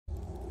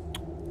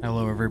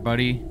Hello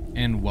everybody,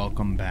 and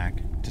welcome back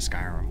to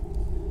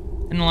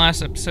Skyrim. In the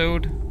last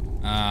episode,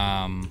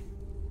 I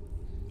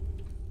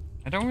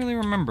don't really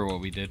remember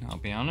what we did, I'll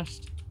be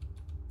honest.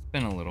 It's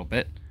been a little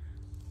bit.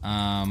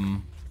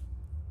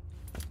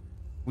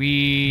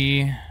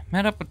 We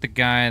met up with the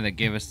guy that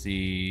gave us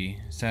the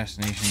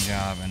assassination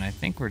job, and I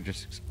think we're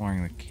just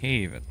exploring the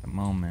cave at the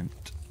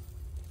moment.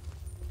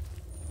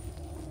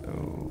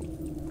 So,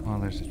 oh,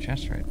 there's a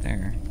chest right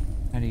there.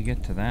 How do you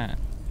get to that?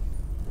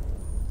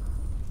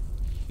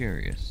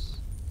 Curious.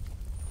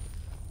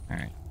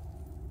 Alright.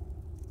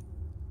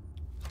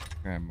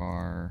 Grab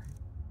our...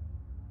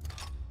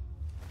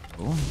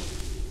 Oh.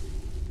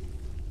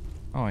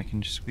 Oh, I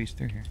can just squeeze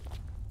through here.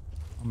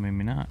 Oh,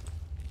 maybe not.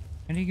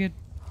 How do you get...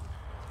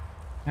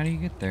 How do you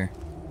get there?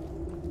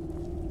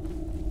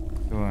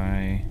 Do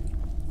I...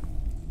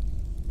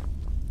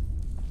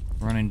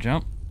 run and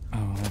jump?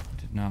 Oh, that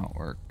did not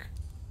work.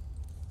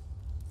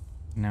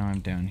 Now I'm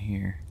down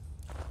here.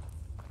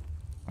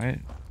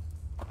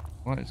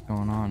 What is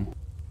going on?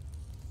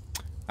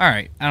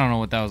 Alright, I don't know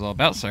what that was all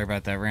about. Sorry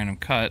about that random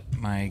cut.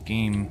 My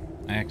game,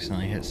 I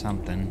accidentally hit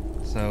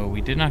something. So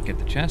we did not get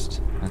the chest.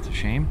 That's a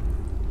shame.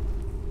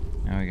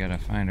 Now we gotta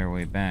find our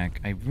way back.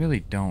 I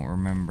really don't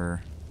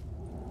remember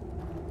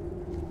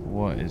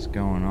what is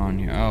going on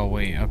here. Oh,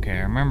 wait. Okay,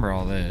 I remember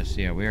all this.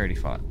 Yeah, we already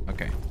fought.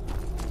 Okay.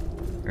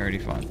 We already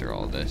fought through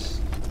all this.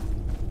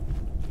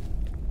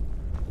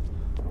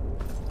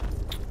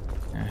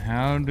 Now,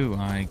 how do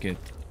I get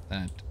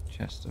that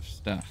chest of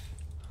stuff?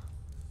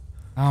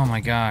 Oh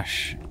my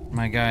gosh,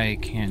 my guy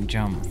can't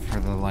jump for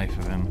the life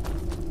of him.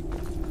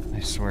 I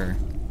swear.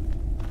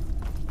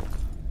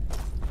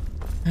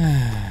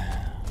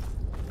 I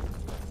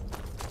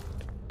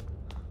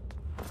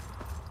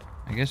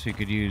guess we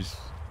could use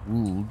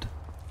wood.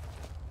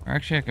 Or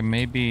actually I could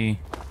maybe...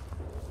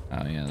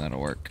 Oh yeah,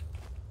 that'll work.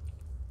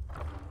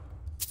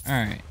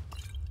 Alright.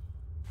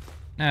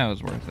 That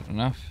was worth it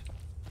enough.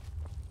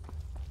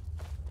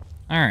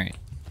 Alright,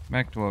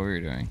 back to what we were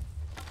doing.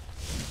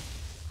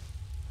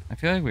 I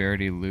feel like we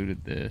already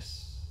looted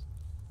this.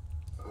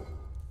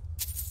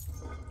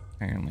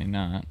 Apparently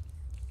not.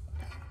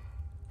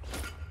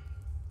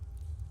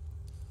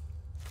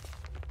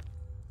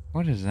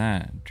 What is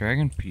that?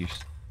 Dragon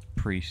priest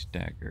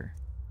dagger.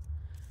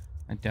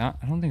 I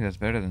don't think that's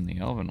better than the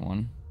elven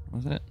one,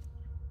 was it?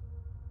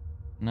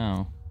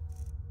 No.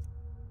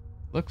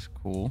 Looks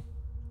cool,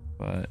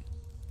 but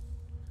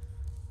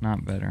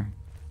not better.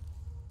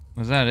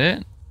 Was that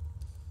it?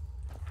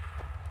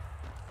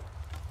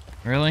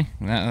 Really?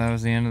 That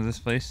was the end of this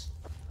place?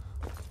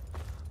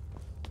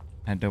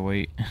 Had to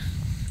wait.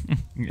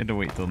 You had to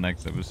wait till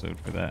next episode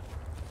for that.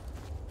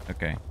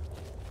 Okay.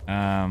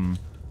 I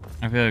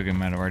feel like it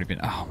might have already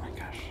been... Oh my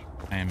gosh.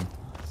 I am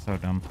so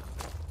dumb.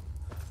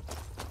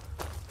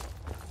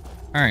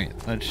 Alright,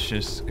 let's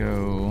just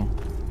go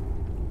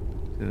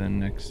to the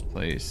next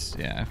place.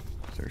 Yeah, I've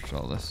searched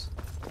all this.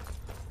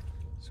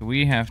 So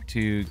we have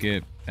to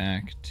get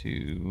back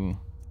to...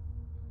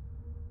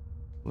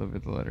 Deliver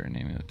the letter and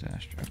name it to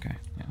Astra. Okay,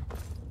 yeah.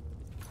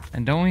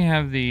 And don't we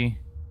have the...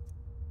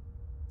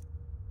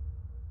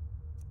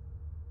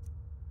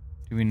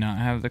 Do we not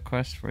have the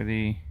quest for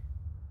the...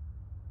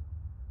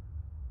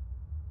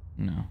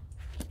 No.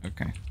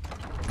 Okay.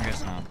 I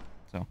guess not.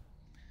 So.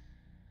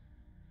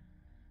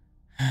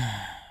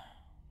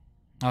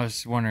 I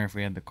was wondering if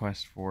we had the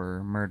quest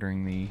for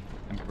murdering the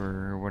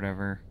Emperor or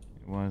whatever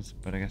it was,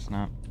 but I guess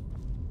not.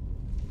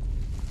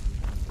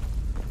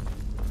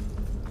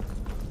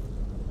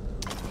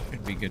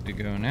 Should be good to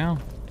go now.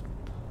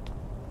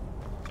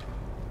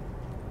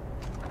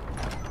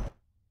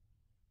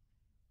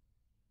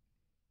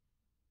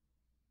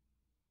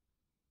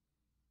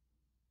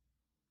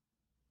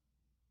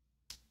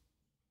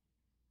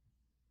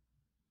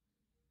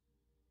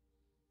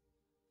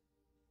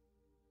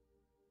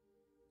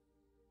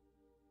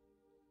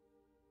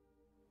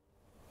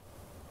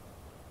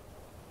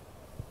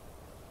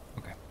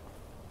 Okay.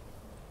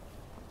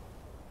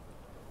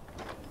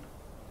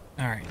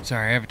 Alright,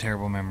 sorry, I have a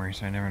terrible memory,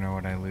 so I never know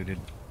what I looted.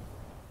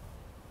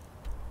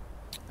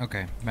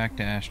 Okay, back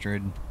to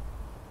Astrid.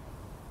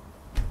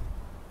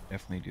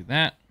 Definitely do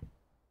that.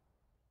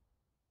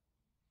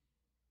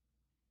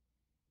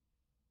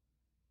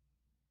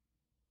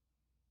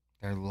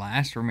 Their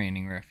last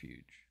remaining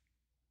refuge.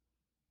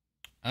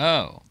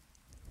 Oh.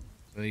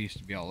 So they used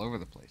to be all over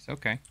the place.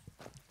 Okay.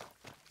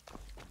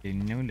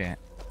 Didn't know that.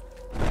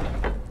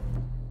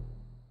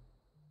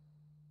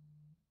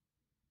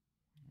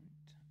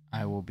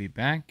 I will be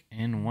back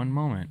in one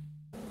moment.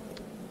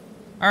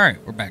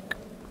 Alright, we're back.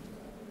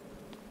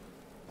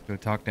 Go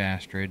talk to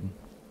Astrid.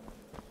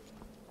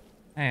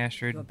 Hi,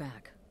 Astrid. You're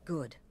back.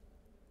 Good.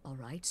 All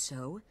right,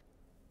 so...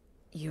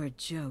 You're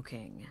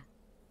joking.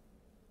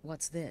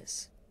 What's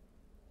this?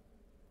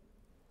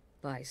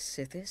 By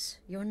Sithis,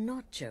 you're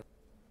not joking.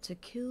 To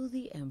kill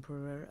the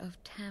Emperor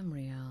of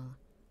Tamriel.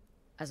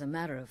 As a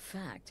matter of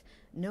fact,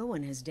 no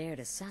one has dared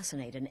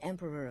assassinate an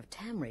Emperor of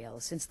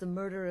Tamriel since the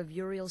murder of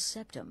Uriel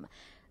Septim,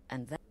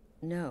 and that...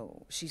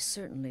 No, she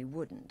certainly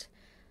wouldn't.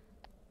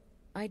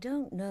 I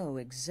don't know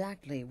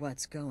exactly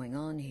what's going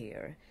on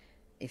here.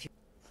 If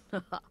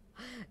you...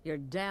 You're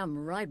damn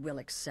right we'll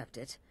accept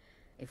it.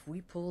 If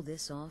we pull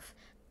this off,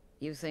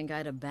 you think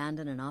I'd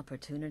abandon an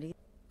opportunity?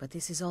 But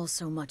this is all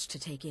so much to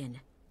take in.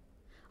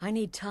 I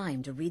need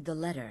time to read the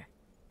letter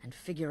and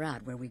figure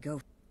out where we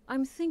go.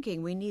 I'm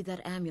thinking we need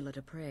that amulet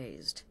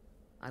appraised.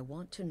 I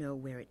want to know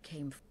where it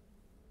came from.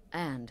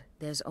 And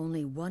there's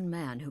only one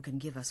man who can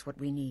give us what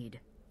we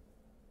need.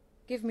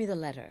 Give me the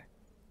letter.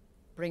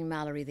 Bring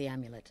Mallory the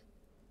amulet.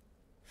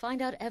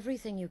 Find out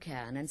everything you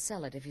can and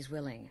sell it if he's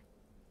willing.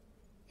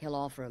 He'll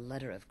offer a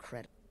letter of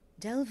credit.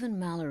 Delvin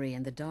Mallory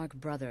and the Dark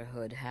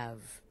Brotherhood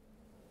have...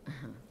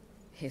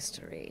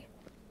 history.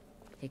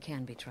 He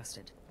can be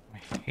trusted. I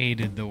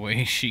hated the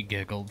way she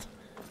giggled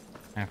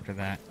after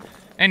that.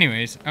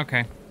 Anyways,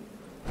 okay.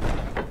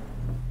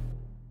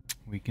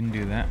 We can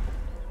do that.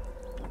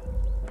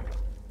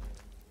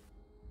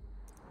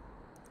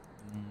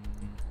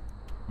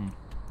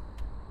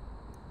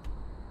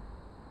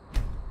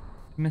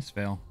 Miss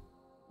Vale.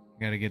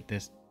 Gotta get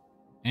this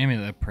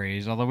amulet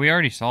appraised, although we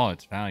already saw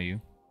its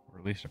value, or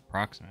at least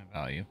approximate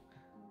value.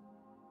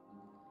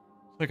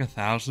 It's like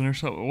 1,000 or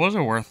so. It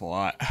wasn't worth a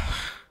lot.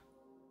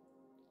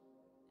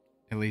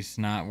 At least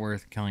not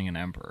worth killing an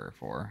emperor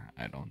for,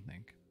 I don't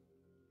think.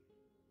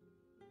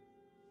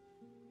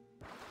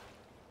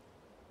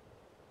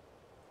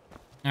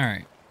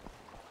 Alright.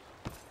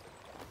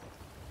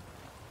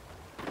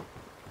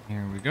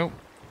 Here we go.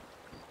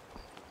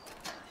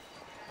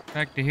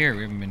 Back to here.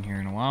 We haven't been here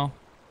in a while.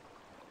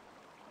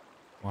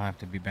 We'll have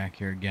to be back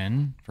here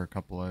again for a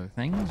couple other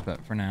things,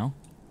 but for now,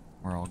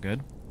 we're all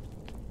good.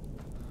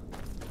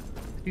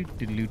 Do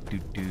do do do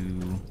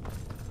do.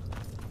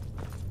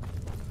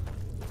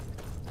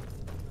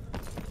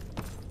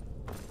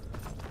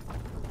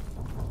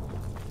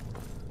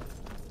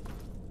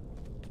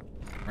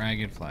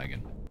 Ragged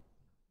flagon.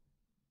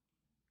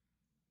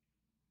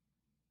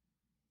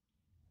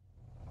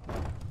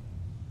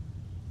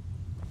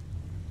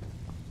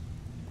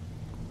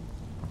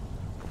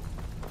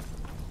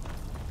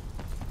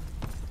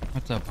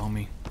 What's up,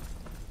 homie?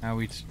 How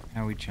we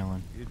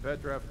chilling? You'd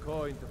better have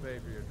coin to pay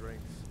for your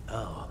drinks.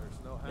 Oh,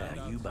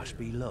 now you must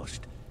be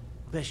lost.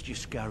 Best you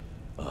scurry.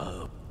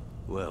 Oh,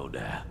 well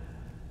now.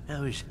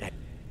 How is that?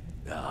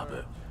 Ah,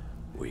 but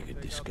we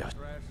can discuss.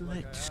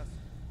 Let's...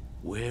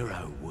 Where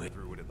oh where?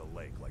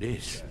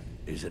 This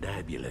is an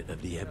amulet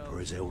of the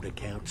Emperor's Elder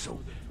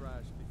Council.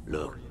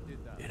 Look,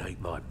 it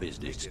ain't my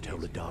business to tell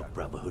the Dark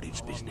Brotherhood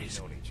its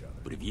business.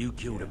 But if you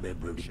killed a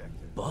member of the...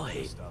 Buy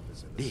it.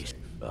 This...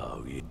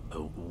 Oh, yeah.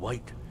 Oh,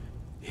 wait.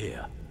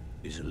 Here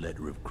is a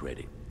letter of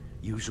credit.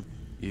 You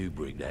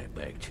bring that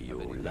back to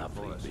your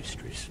lovely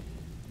mistress.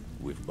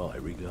 With my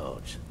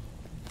regards.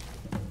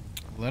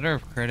 Letter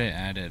of credit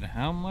added.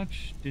 How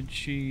much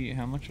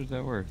was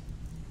that worth?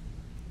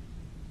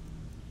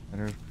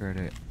 Letter of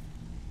credit.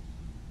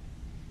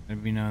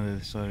 Let me know that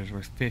this letter is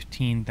worth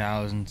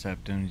 15,000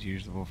 septims,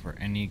 usable for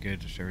any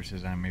goods or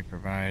services I may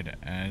provide.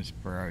 As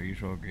per our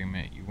usual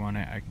agreement, you want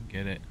it, I can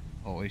get it.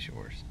 Always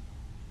yours.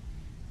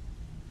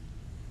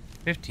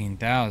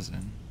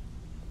 15,000.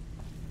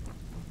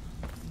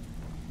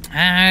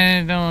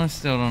 I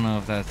still don't know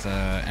if that's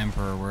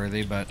emperor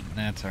worthy, but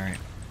that's alright.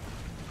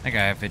 I think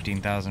I have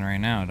 15,000 right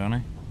now, don't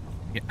I?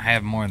 Yeah, I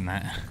have more than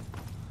that.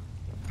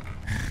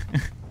 I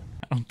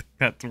don't think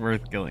that's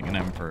worth killing an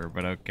emperor,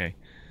 but okay.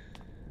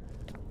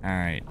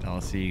 Alright,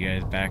 I'll see you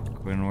guys back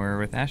when we're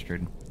with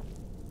Astrid.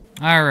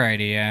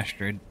 Alrighty,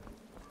 Astrid.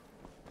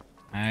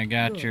 I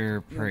got Good, your you're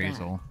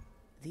appraisal.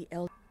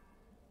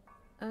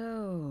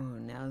 Oh,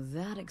 now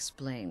that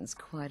explains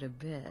quite a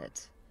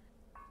bit.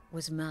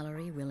 Was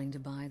Mallory willing to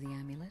buy the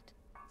amulet?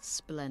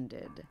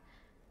 Splendid.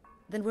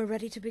 Then we're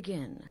ready to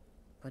begin.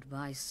 But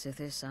by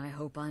Sithis, I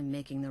hope I'm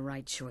making the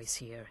right choice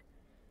here.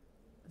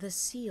 The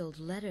sealed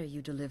letter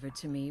you delivered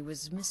to me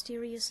was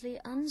mysteriously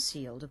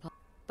unsealed upon...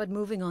 But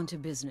moving on to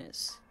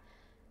business.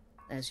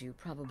 As you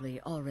probably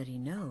already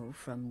know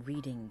from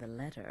reading the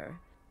letter...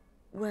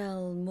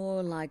 Well,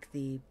 more like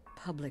the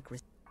public...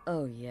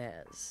 Oh,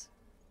 yes.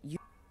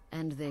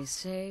 And they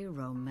say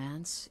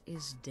romance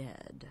is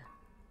dead.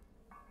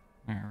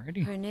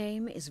 Alrighty. Her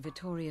name is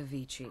Vittoria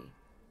Vici.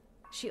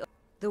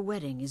 The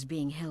wedding is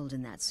being held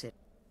in that city.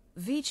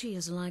 Vici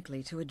is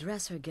likely to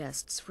address her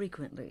guests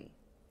frequently,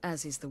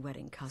 as is the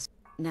wedding custom.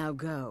 Now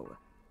go,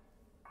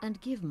 and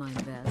give my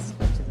best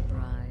to the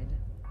bride.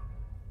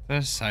 Is that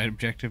a side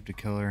objective to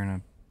kill her in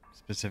a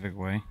specific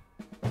way?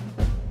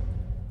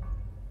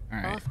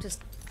 Alright. Off to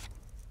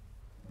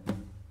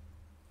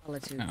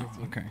solitude with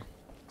you. Okay.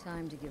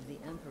 Time to give the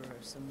Emperor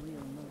some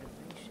real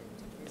motivation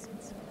to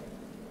visit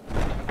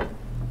Skyrim.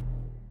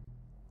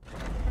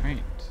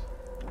 Right.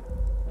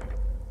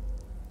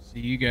 See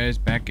you guys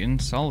back in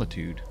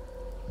solitude.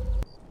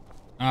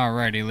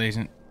 Alrighty, ladies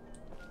and...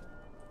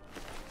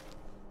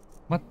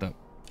 What the...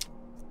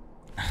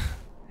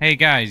 Hey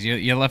guys,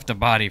 you left a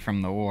body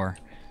from the war.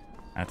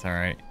 That's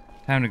alright.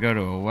 Time to go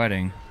to a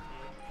wedding.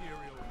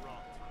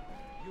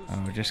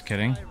 Oh, just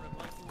kidding.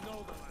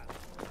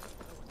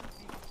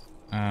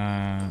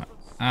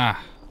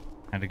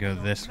 Had to go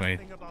this way.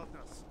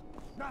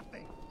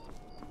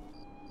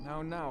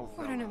 Now,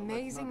 What an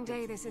amazing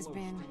day this has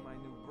been.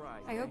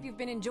 I hope you've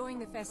been enjoying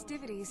the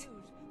festivities.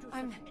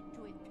 I'm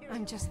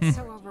just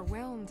so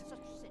overwhelmed.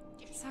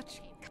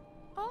 Such...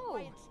 Oh!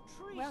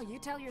 Well, you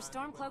tell your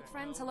Stormcloak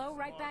friends hello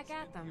right back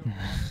at them.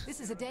 This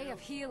is a day of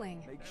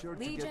healing. Make sure to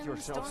Legion, get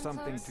yourself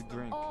something Stormcloaks, to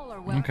drink. all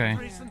are welcome Okay.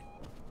 here.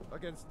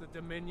 Against the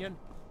Dominion,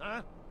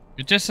 huh?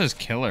 It just says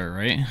killer,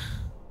 right?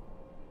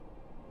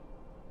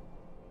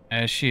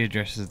 As she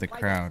addresses the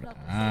crowd.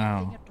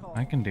 Oh,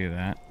 I can do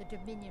that. The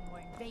Dominion were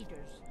invaders.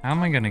 How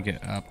am I gonna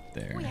get up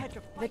there?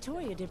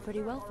 Victoria did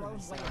pretty well for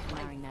herself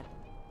marrying that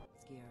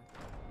skier.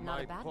 Not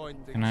My a bad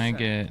point Can I exact.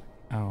 get...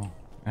 Oh,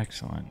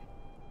 excellent.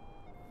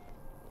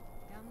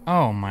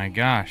 Oh my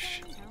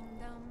gosh.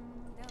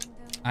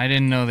 I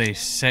didn't know they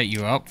set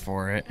you up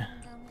for it.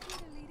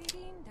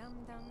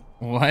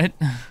 What?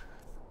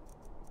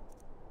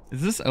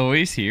 Is this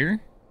always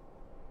here?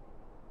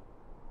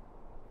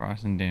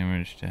 Frozen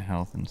damage to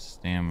health and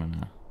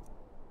stamina.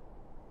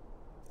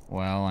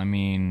 Well, I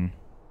mean...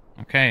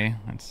 Okay,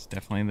 that's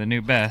definitely the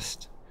new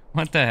best.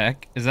 What the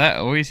heck? Is that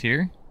always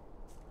here?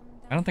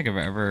 I don't think I've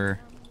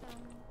ever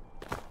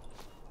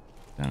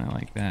done it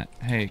like that.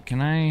 Hey, can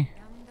I...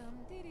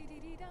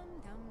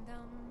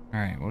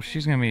 Alright, well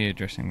she's gonna be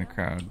addressing the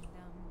crowd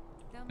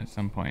at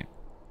some point.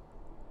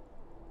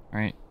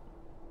 Alright.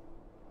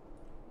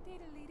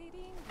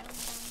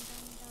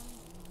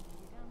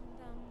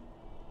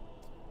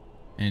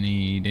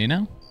 Any day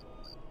now?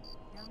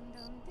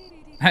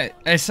 I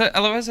love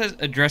how it says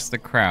address the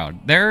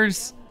crowd.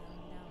 There's,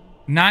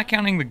 not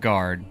counting the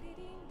guard,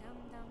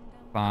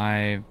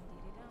 5,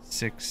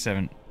 6,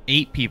 7,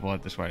 8 people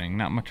at this wedding.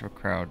 Not much of a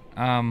crowd.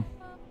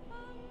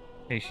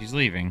 Hey, she's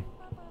leaving.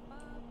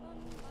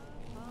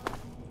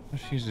 Oh,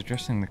 she's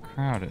addressing the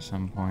crowd at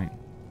some point.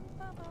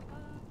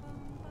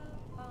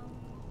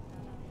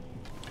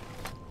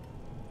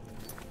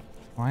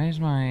 Why is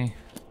my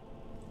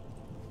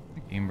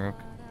game broke?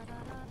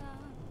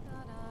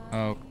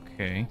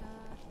 Okay.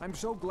 I'm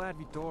so glad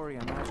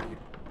Victoria managed you.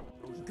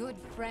 Good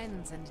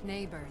friends and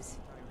neighbors.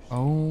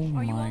 Oh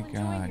Are you all my enjoying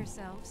god.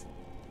 yourselves?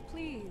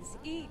 Please,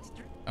 eat,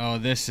 drink, Oh,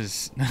 this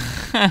is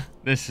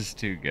this is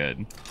too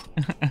good.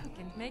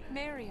 and make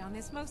merry on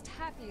this most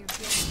happy of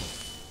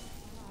days.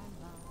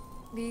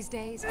 These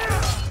days...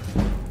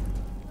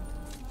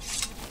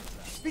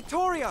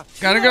 Victoria!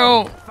 Gotta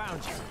go.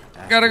 Found you.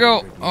 Gotta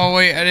go. Oh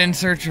wait, I didn't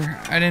search her.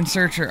 I didn't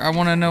search her. I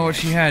want to know what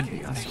she had.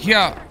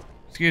 Yeah.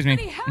 Excuse Any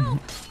me.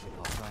 help?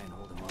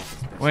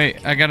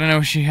 Wait, I gotta know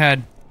what she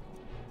had.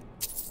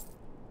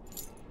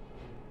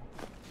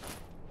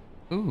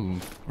 Ooh,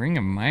 ring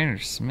of minor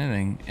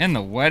smithing and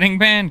the wedding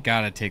band.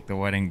 Gotta take the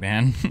wedding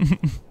band. You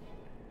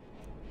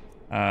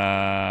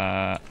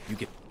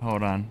get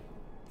Hold on.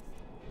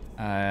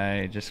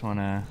 I just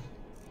wanna.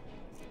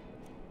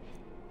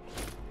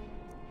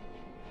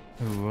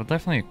 Ooh, we'll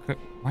definitely equip.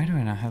 Why do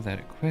I not have that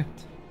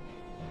equipped?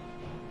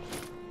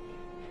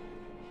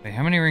 Wait,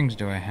 how many rings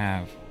do I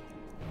have?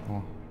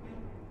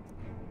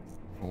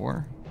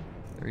 4?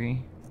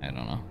 3? I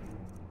don't know.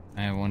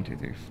 I have 1, 2,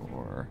 3,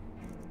 4,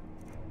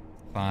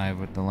 5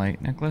 with the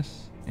light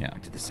necklace. Yeah.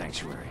 to the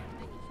sanctuary.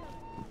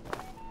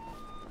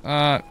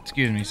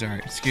 Excuse me, sorry.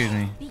 Excuse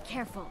me. Be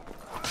careful.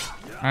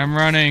 I'm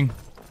running.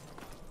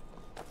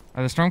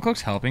 Are the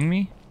Stormcloaks helping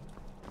me?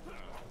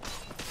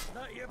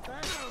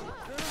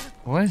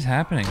 What is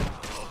happening?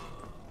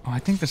 Oh, I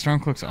think the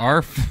Stormcloaks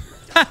are...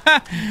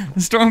 the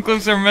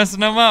Stormcloaks are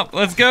messing them up.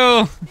 Let's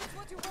go.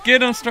 Get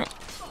them, Storm...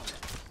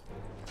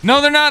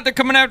 No, they're not. They're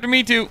coming after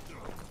me, too.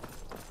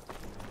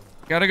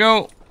 Gotta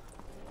go.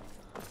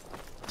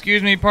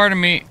 Excuse me, pardon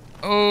me.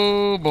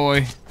 Oh,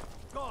 boy.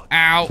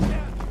 Ow.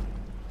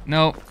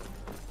 No.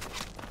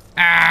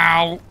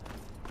 Ow.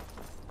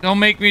 Don't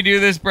make me do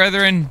this,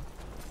 brethren.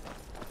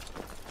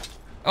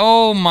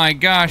 Oh, my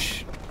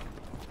gosh.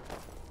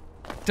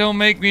 Don't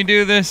make me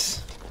do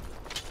this.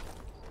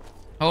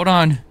 Hold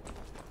on.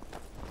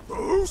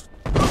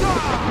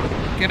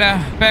 Get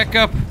out. Back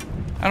up.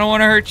 I don't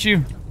want to hurt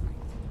you.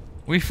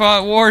 We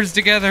fought wars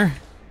together.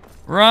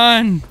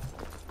 Run.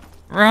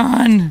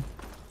 Run.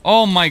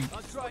 Oh my.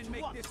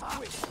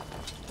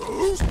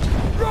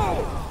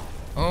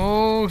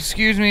 Oh,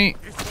 excuse me.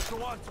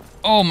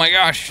 Oh my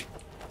gosh.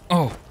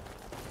 Oh.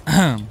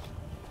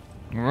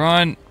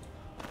 Run.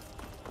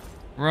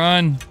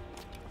 Run.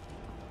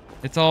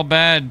 It's all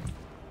bad.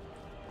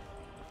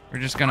 We're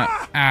just gonna...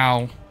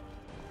 Ow.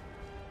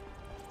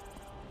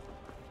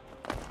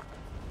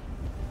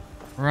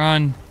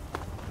 Run.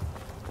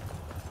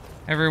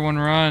 Everyone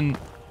run.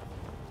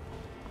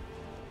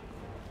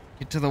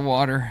 Get to the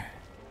water.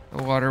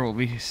 The water will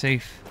be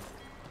safe.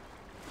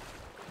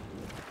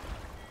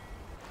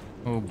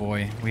 Oh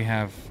boy, we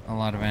have a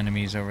lot of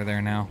enemies over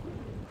there now.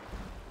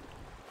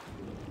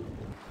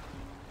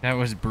 That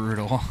was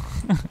brutal.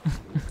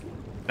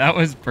 That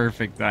was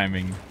perfect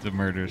timing to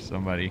murder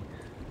somebody.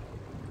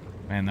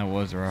 Man, that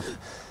was rough.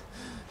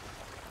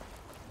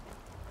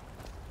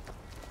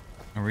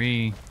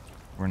 We're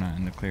not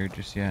in the clear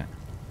just yet.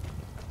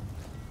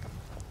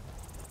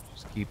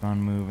 Just keep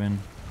on moving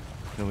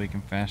until we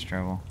can fast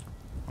travel.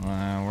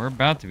 We're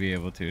about to be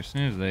able to as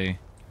soon as they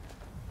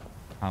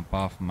hop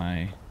off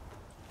my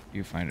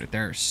viewfinder.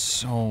 There are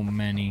so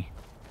many.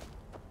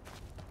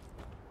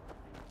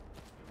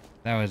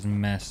 That was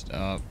messed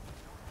up.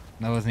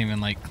 That wasn't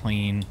even like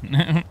clean.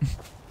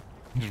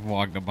 Just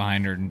walked up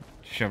behind her and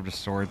shoved a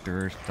sword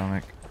through her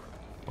stomach.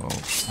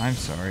 Whoa, I'm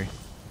sorry.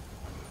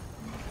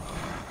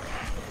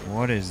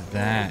 What is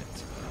that?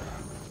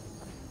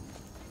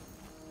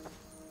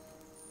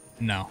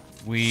 No,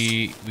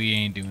 we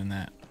ain't doing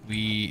that.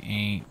 We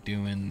ain't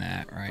doing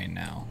that right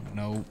now.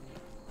 Nope.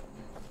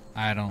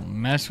 I don't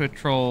mess with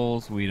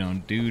trolls. We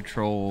don't do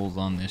trolls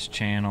on this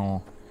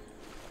channel.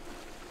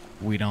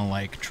 We don't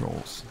like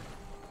trolls.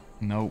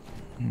 Nope.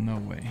 No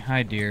way.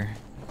 Hi, dear.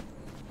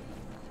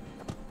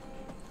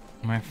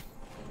 I'm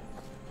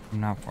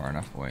not far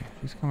enough away.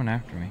 Who's coming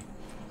after me?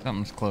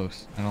 Something's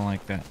close. I don't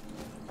like that.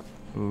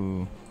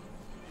 Ooh.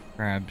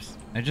 Crabs.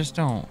 I just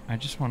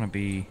want to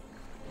be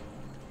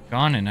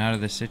gone and out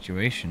of this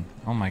situation.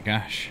 Oh my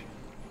gosh.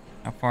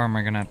 How far am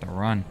I gonna have to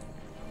run?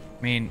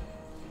 I mean,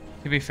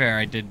 to be fair,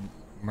 I did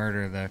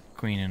murder the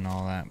queen and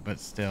all that, but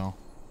still.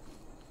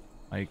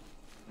 Like,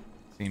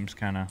 seems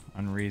kind of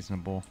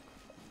unreasonable.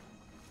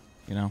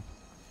 You know?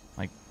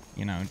 Like,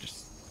 you know,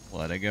 just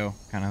let it go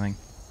kind of thing.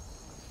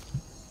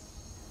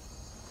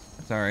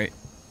 That's alright.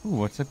 Ooh,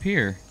 what's up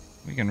here?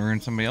 We can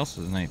ruin somebody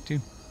else's night too.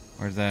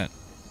 Or is that...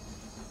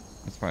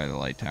 That's probably the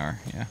light tower,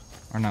 yeah.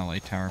 Or not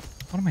light tower.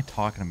 What am I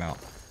talking about?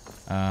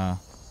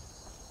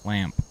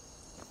 Lamp.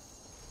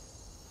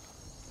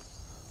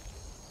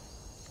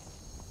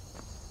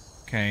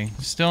 Okay,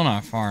 still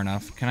not far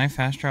enough. Can I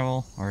fast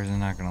travel? Or is it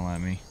not gonna let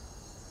me?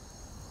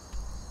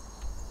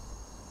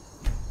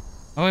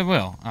 Oh, it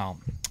will. Oh,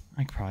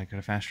 I probably could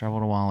have fast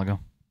traveled a while ago.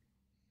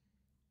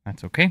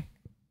 That's okay.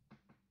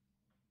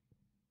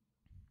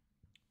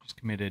 Just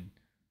committed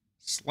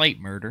slight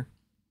murder.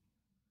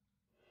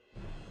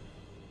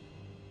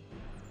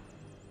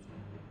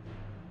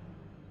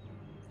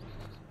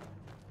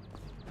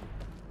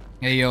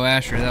 Hey, yo,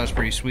 Asher, that was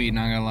pretty sweet,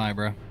 not gonna lie,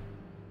 bro.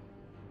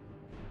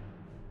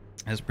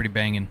 That was pretty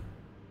banging.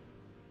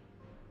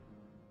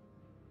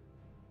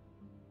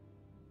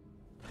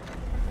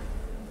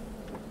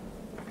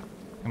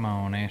 Come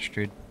on,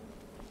 Astrid.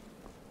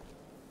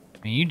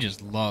 And you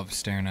just love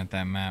staring at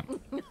that map.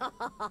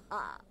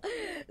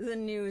 The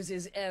news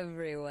is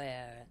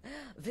everywhere.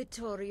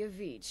 Vittoria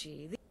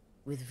Vici.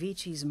 With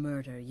Vici's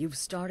murder, you've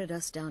started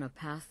us down a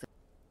path.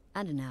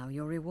 And now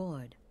your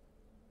reward.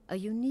 A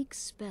unique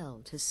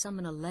spell to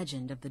summon a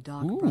legend of the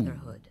Dark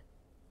Brotherhood.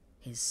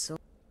 His soul.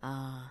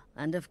 Ah,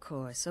 and of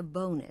course, a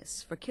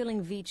bonus for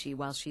killing Vici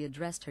while she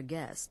addressed her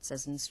guests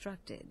as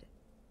instructed.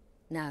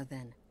 Now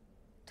then,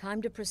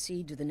 time to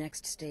proceed to the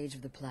next stage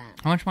of the plan.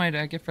 How much money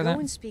did I get for that? Go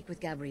and speak with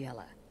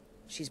Gabriella.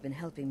 She's been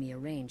helping me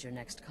arrange your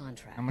next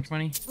contract. How much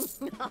money?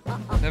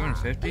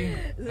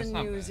 $750? The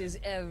news is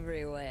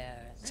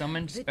everywhere.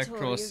 Summon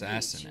Spectral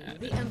Assassin Vici, at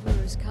the it.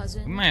 Emperor's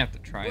cousin. We might have to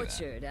try that.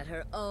 Butchered at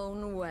her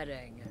own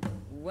wedding.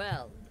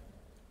 Well,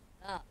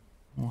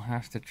 We'll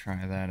have to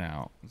try that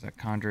out. Is that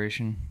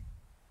conjuration?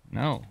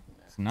 No,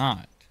 it's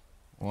not.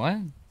 What?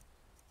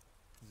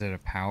 Is it a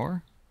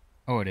power?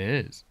 Oh, it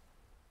is.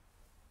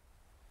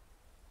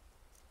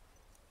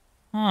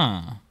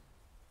 Huh.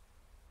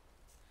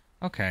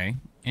 Okay,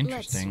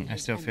 interesting. I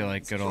still feel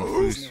like good old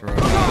Fusro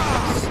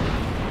is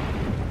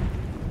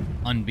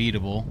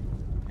unbeatable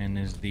and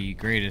is the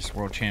greatest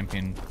world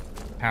champion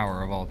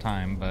power of all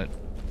time, but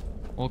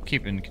we'll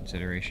keep it in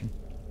consideration.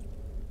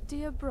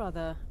 Dear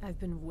brother, I've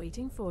been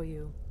waiting for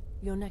you.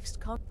 Your next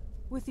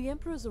with the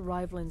Emperor's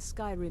arrival in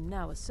Skyrim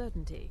now a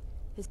certainty,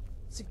 his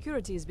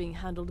security is being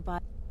handled by...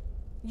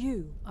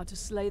 You are to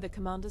slay the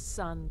commander's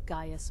son,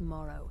 Gaius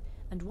Morrow,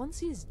 and once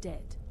he is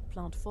dead,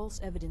 plant false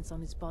evidence on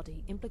his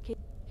body, implicate...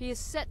 He is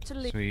set to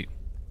leave... Sweet.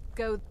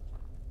 Go...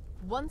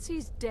 Once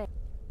he's dead...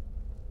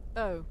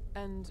 Oh,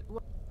 and...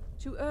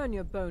 To earn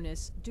your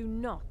bonus, do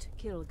not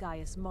kill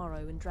Gaius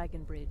Morrow in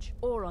Dragonbridge,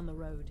 or on the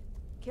road.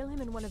 Kill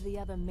him in one of the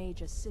other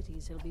major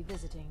cities he'll be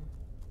visiting.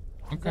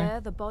 Okay.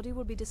 There, the body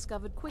will be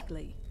discovered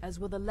quickly, as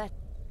will the let.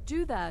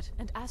 Do that,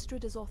 and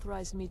Astrid has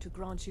authorized me to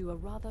grant you a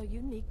rather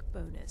unique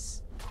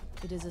bonus.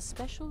 It is a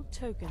special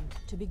token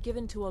to be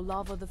given to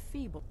Olava the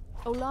Feeble.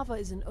 Olava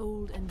is an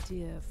old and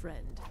dear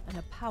friend, and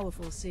a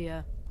powerful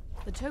seer.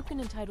 The token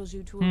entitles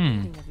you to a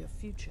reading of your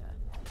future.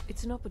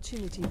 It's an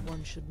opportunity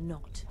one should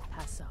not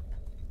pass up.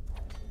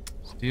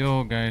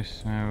 Steel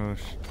Gaius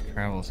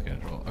travel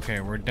schedule. Okay,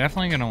 we're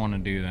definitely gonna want to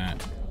do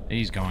that.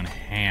 He's going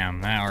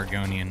ham. That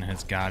Argonian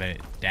has got it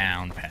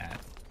down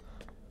pat.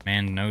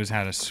 Man knows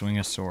how to swing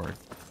a sword.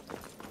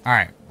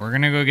 Alright, we're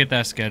gonna go get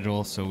that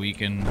schedule so we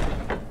can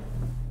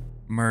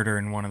murder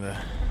in one of the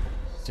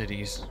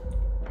cities.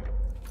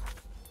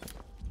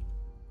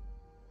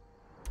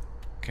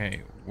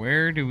 Okay,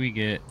 where do we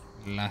get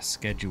La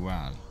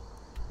Schedule?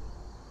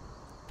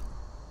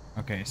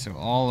 Okay, so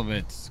all of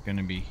it's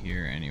gonna be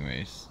here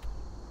anyways.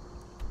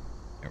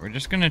 Okay, we're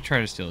just gonna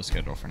try to steal the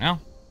schedule for now.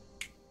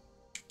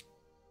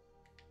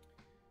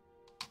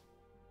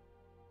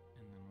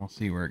 And then We'll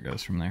see where it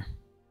goes from there.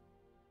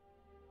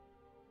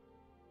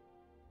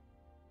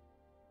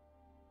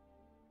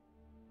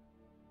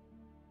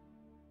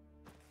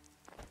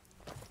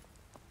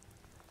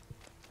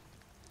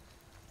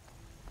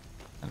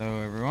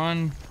 Hello,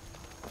 everyone.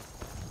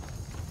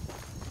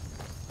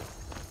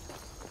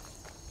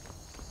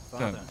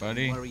 What's up,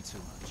 buddy? Don't worry too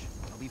much.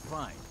 I'll be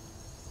fine.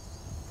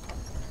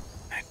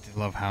 I do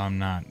love how I'm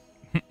not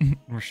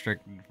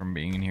restricted from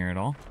being in here at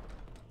all.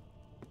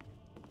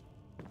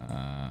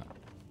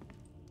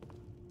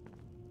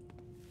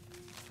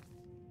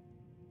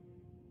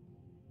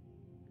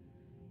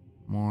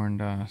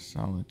 Morndas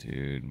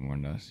Solitude,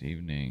 Morndas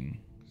Evening,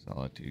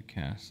 Solitude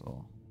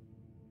Castle.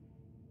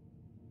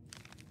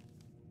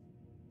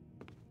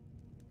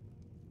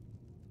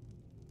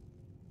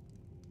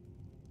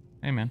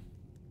 Hey, man.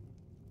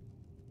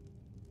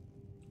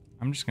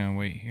 I'm just gonna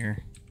wait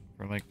here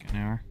for like an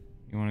hour.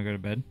 You wanna go to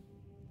bed?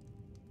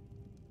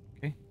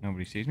 Okay,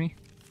 nobody sees me.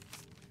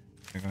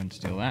 I'm gonna go ahead and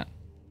steal that.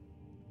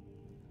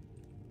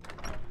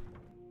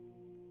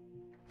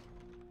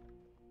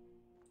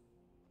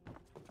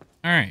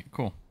 Alright,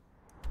 cool.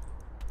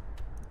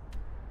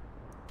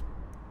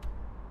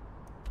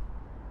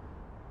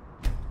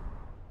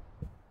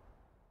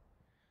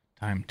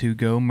 Time to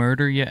go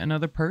murder yet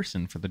another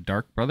person for the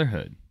Dark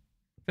Brotherhood.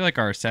 I feel like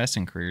our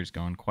assassin career is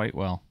going quite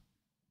well.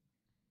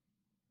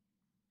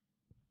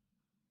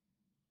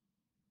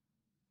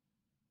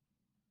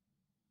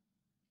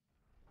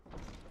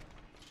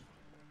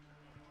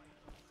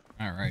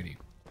 Alrighty.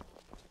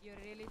 You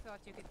really thought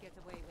you could get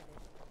away with it?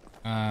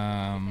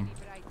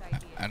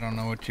 I don't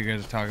know what you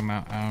guys are talking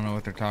about. I don't know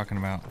what they're talking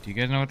about. Do you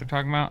guys know what they're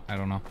talking about? I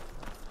don't know.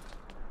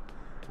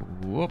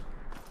 Whoop.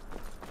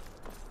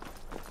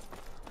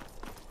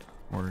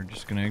 We're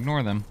just gonna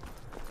ignore them.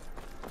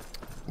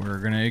 We're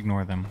gonna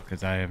ignore them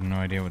because I have no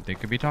idea what they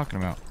could be talking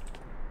about.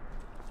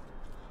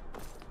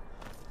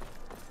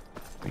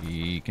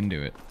 We can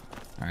do it.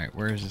 Alright,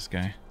 where is this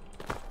guy?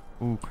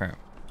 Oh crap.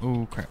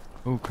 Oh crap.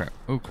 Oh crap.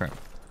 Oh crap.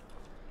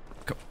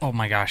 Go. Oh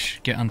my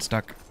gosh. Get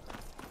unstuck.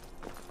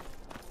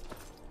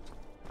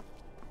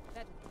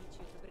 That'll teach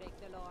you to break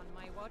the law on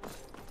my watch.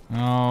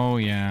 Oh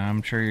yeah,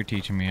 I'm sure you're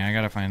teaching me. I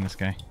gotta find this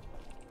guy.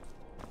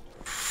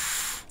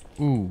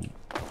 Ooh.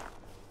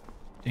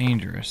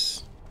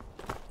 Dangerous.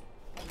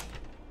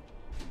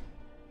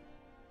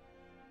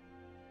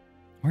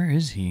 Where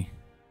is he?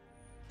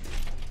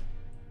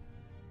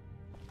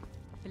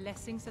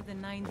 Blessings of the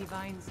Nine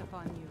Divines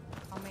upon you.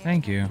 How may I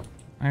Thank help you.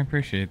 I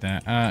appreciate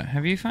that.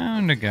 Have you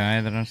found a guy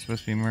that I'm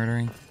supposed to be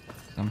murdering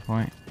at some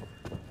point?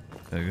 I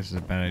feel like this is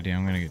a bad idea.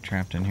 I'm gonna get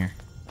trapped in here.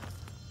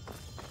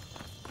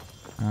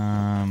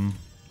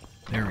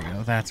 There we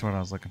go. That's what I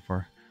was looking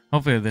for.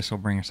 Hopefully this will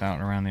bring us out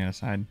around the other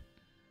side.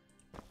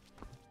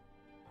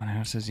 Oh,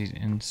 now it says he's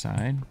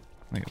inside.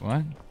 Wait,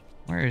 what?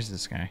 Where is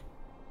this guy?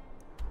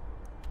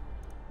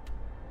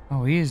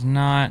 Oh, he is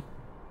not...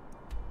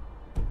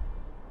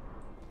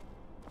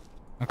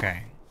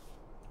 Okay.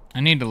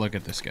 I need to look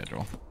at the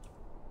schedule.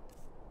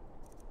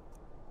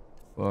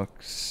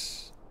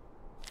 Books.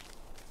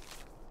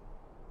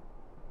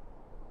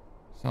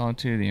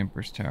 Solitude, the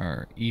Emperor's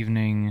Tower.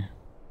 Evening.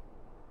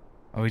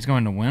 Oh, he's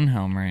going to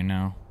Windhelm right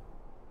now.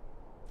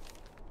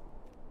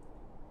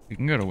 We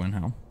can go to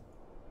Windhelm.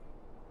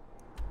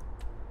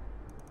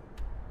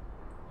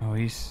 Oh,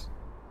 he's...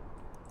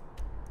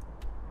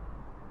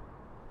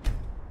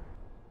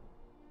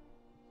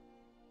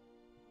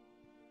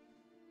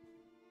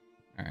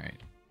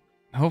 Alright.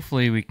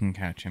 Hopefully we can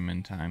catch him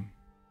in time.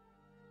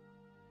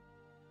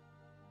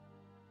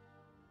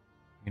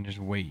 We can just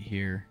wait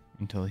here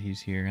until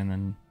he's here and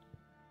then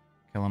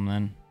kill him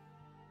then.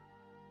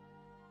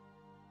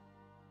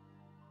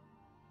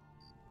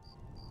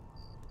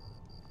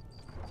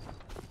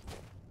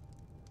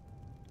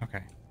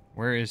 Okay.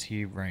 Where is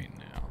he right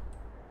now?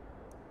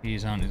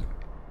 He's on his...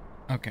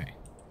 Okay.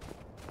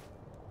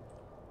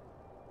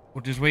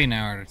 We'll just wait an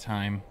hour at a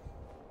time.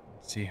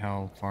 See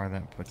how far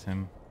that puts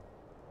him.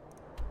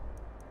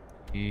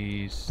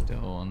 He's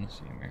still in the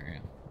same area.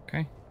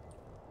 Okay.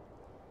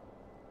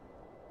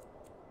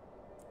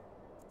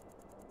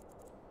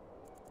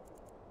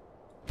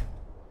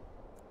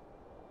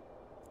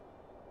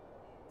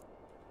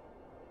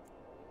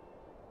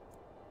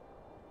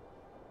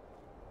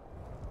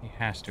 He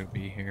has to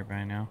be here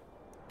by now.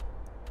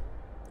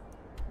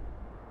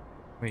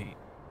 Wait.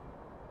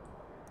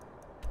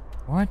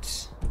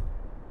 What?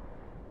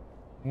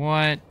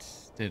 What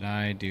did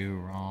I do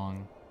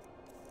wrong?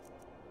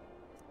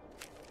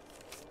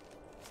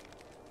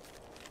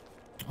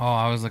 Oh,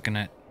 I was looking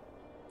at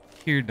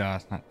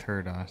Kirdos, not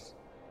Turdos.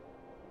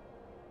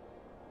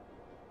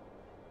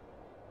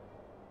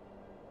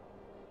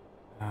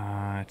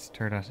 It's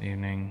Turdos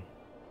Evening.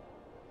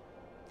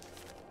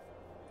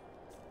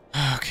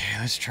 Okay,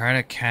 let's try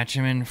to catch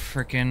him in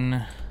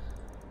frickin'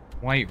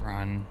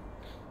 Whiterun.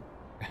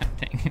 God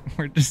dang it,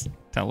 we're just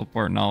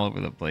teleporting all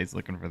over the place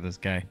looking for this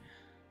guy.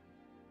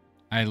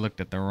 I looked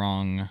at the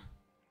wrong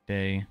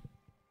day.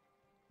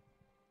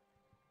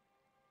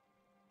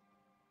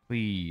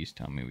 Please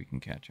tell me we can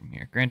catch him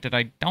here. Granted,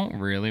 I don't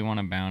really want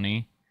a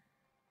bounty.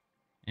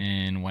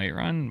 in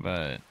Whiterun,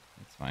 but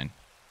it's fine.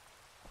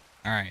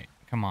 Alright,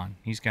 come on.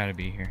 He's got to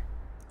be here.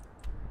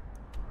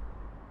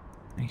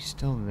 He's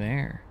still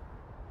there.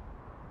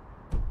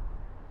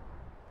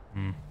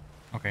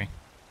 Okay.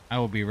 I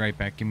will be right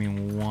back. Give me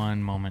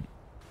one moment.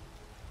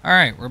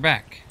 Alright, we're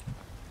back.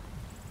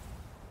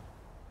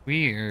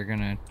 We are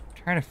gonna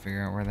try to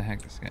figure out where the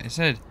heck this guy... It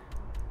said...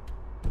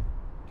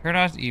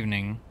 Turdos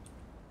evening.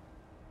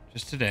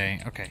 Just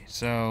today. Okay,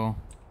 so...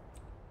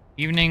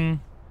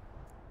 Evening...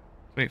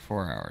 Wait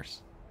 4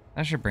 hours.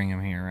 That should bring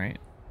him here, right?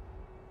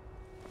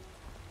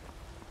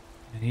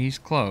 And he's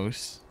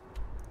close.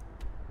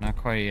 Not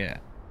quite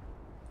yet.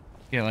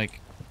 Yeah, like...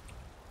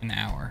 an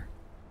hour.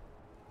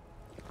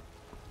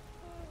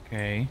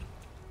 Okay.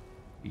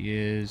 He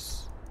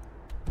is...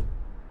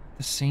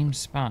 the same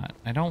spot.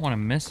 I don't want to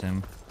miss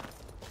him.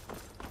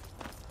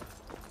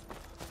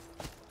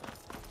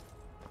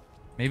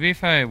 Maybe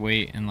if I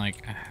wait in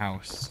like a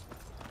house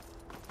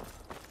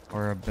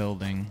or a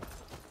building.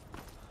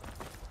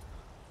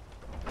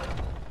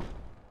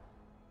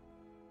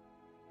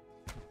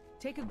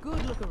 Take a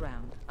good look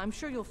around. I'm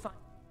sure you'll find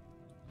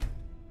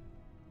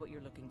what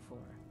you're looking for.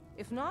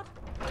 If not...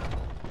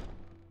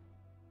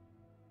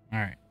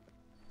 Alright.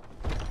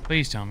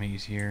 Please tell me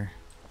he's here.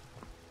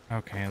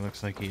 Okay, it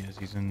looks like he is.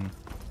 He's in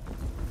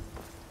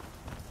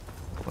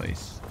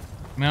place.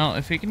 Well,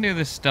 if we can do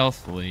this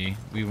stealthily,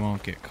 we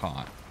won't get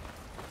caught.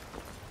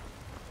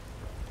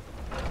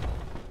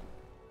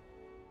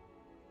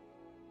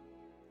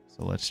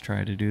 So let's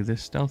try to do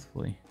this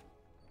stealthily.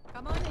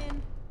 Come on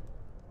in.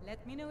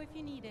 Let me know if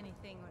you need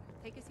anything, or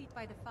take a seat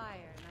by the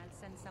fire, and I'll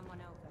send someone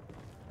over.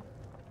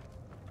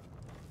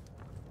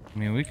 I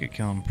mean, we could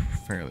kill him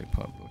fairly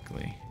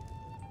publicly.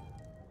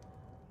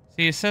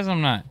 See, it says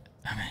I'm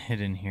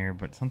hidden here,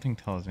 but something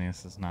tells me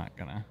this is not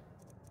gonna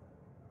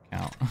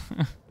count.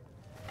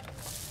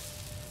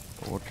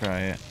 But we'll try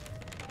it.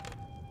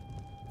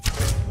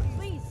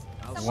 Please.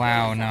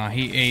 Wow, no,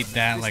 he ate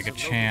that like a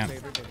champ.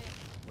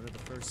 One of the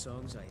first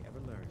songs I ever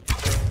learned.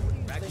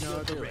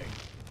 Ragnar the Red.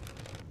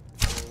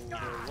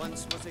 There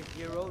once was a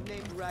hero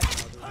named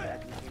Ragnar the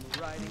Red who came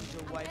riding to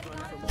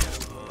Whiterun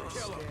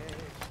from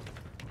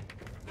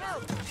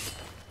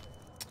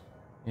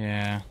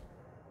Yeah.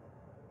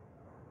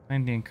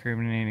 Find the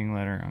incriminating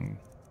letter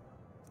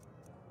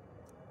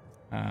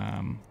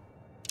on...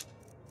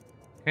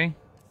 Okay.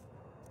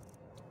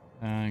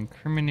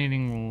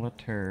 Incriminating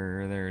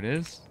letter. There it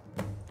is.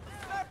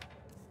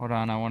 Hold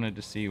on, I wanted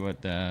to see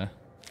what the...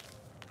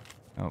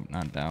 Oh,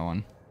 not that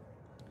one.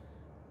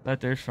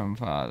 Letters from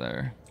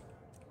father.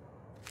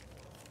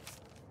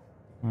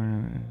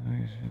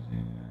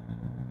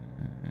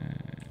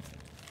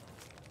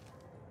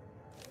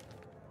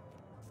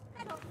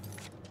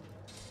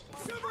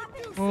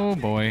 Oh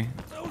boy.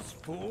 Those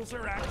fools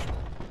are actually...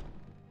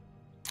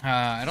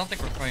 I don't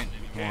think we're fighting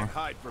anymore.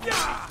 hide from me.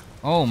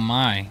 Oh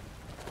my.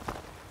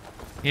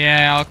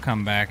 Yeah, I'll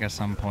come back at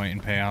some point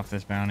and pay off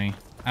this bounty.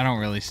 I don't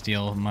really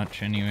steal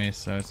much anyway,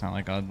 so it's not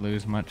like I'd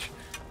lose much.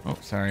 Oh,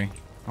 sorry.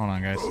 Hold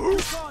on, guys.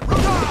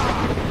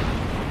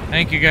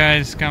 Thank you,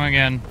 guys. Come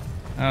again.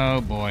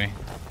 Oh boy.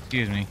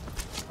 Excuse me.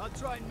 I'll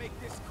try and make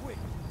this quick.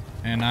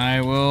 And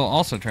I will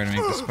also try to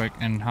make this quick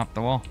and hop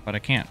the wall, but I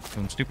can't, because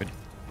I'm stupid.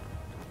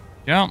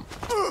 Jump!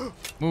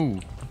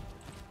 Move.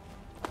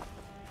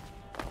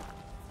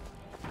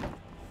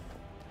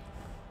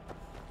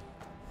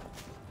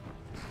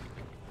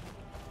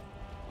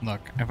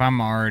 Look, if I'm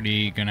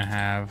already gonna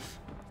have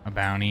a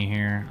bounty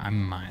here, I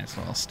might as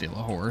well steal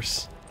a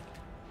horse.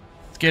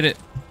 Let's get it.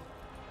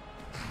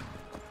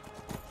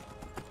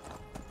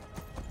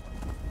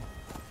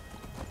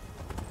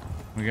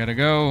 We gotta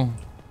go.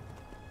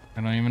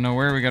 I don't even know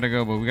where we gotta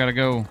go, but we gotta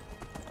go.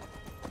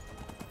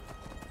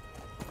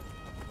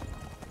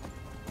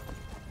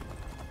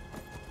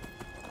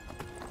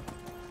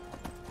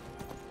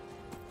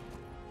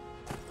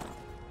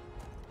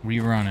 We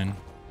running.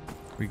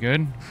 We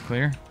good?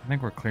 Clear? I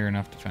think we're clear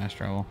enough to fast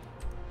travel.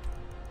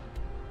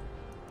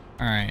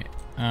 Alright.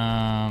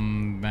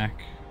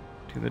 Back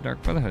to the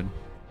Dark Brotherhood.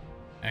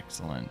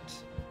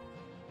 Excellent.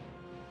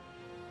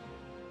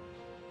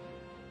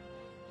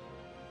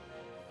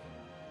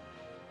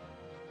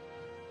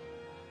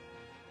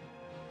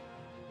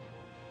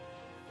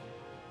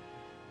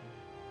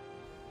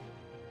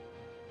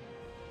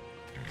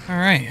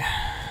 Alright.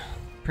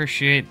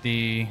 Appreciate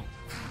the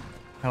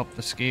help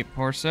escape,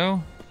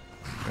 Horso.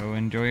 Go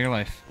enjoy your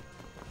life.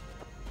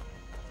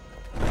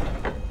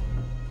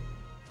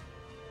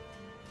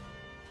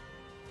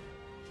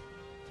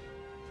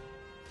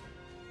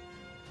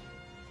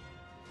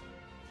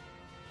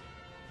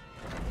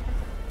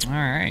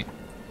 Alright.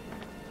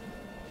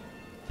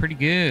 Pretty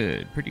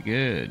good, pretty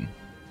good.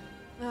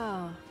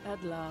 Ah,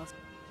 at last.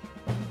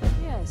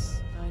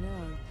 Yes, I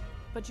know.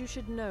 But you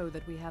should know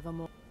that we have a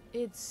more...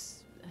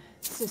 It's...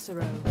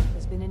 Cicero.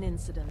 There's been an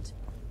incident.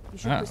 You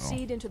should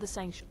proceed into the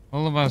sanctuary.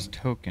 Oliva's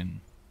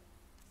token.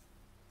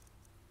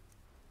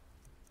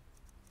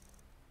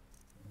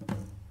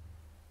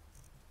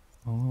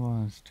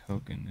 Oliva's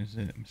token. Is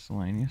it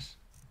miscellaneous?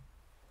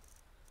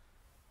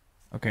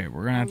 Okay,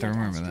 we're gonna have to I'll let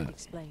remember Astrid that.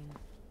 explain.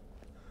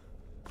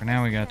 For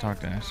now, we gotta talk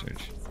to Astrid.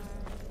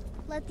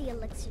 Let the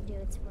elixir do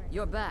its work.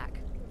 You're back.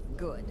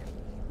 Good.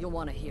 You'll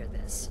want to hear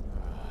this.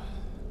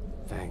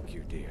 Thank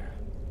you, dear.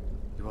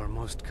 You are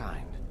most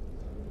kind.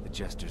 The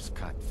Jester's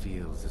cut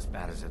feels as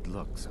bad as it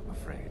looks, I'm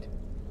afraid.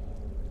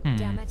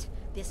 Damn it.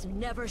 This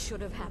never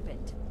should have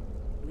happened.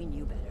 We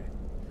knew better.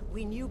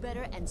 We knew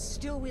better, and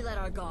still we let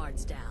our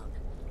guards down.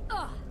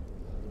 Ugh!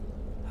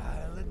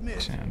 I'll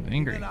admit Sound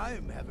angry. that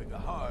I'm having a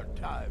hard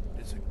time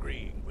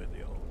disagreeing with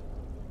you.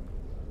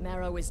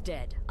 Marrow is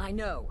dead, I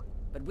know.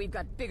 But we've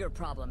got bigger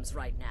problems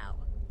right now.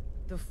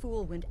 The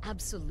fool went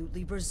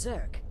absolutely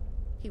berserk.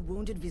 He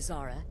wounded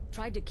Vizara,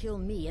 tried to kill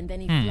me, and then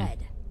he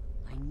fled.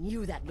 I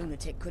knew that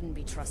lunatic couldn't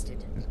be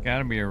trusted. There's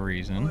gotta be a Oh,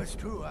 reason. it's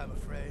true, I'm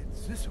afraid.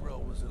 Cicero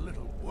was a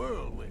little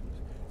whirlwind,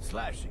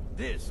 slashing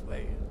this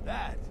way and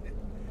that.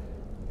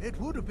 It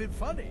would have been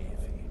funny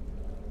if he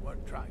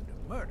weren't trying to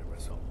murder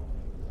us all.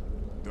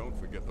 Don't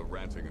forget the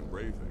ranting and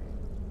raving.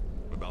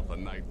 About the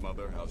Night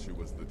Mother, how she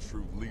was the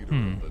true leader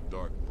of the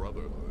Dark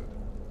Brotherhood.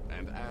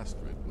 And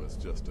Astrid was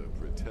just a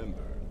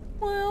pretender.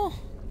 Well,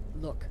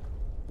 Look,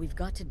 we've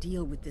got to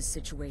deal with this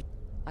situation.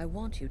 I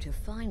want you to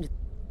find...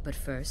 But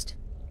first,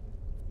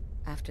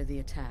 after the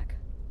attack,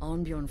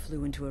 Arnbjorn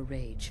flew into a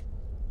rage.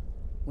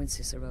 When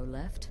Cicero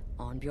left,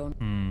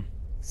 Arnbjorn...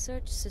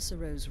 Search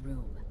Cicero's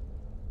room.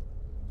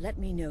 Let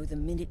me know the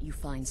minute you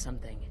find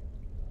something.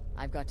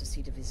 I've got to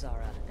see to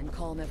Vizara and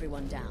calm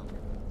everyone down.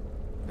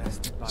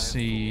 Bested by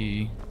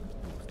see.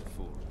 a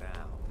fool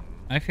now.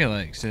 I feel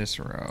like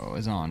Cicero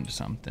is on to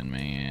something,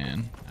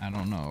 man. I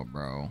don't know,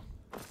 bro.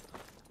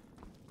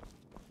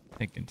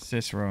 Thinking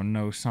Cicero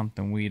knows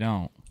something we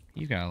don't.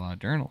 He's got a lot of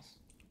journals.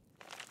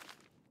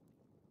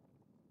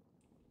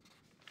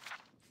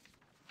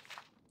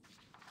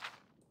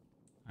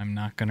 I'm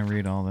not gonna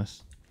read all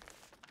this.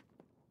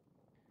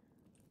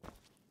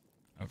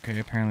 Okay,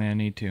 apparently I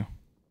need to.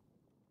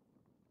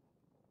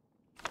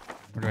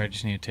 Or do I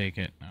just need to take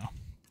it? No.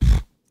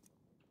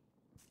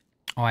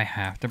 Oh, I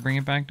have to bring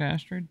it back to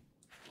Astrid?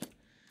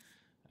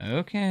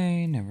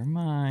 Okay, never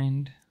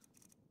mind.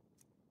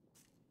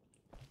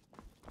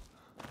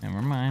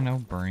 Never mind, I'll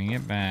bring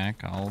it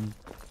back. I'll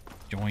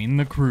join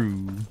the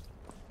crew.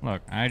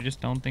 Look, I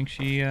just don't think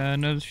she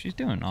knows what she's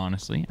doing,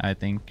 honestly. I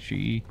think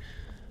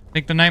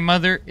the Night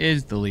Mother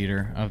is the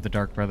leader of the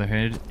Dark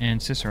Brotherhood,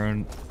 and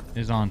Cicero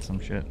is on some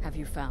shit. Have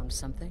you found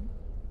something?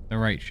 The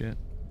right shit.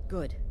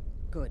 Good.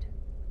 Good.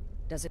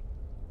 Does it...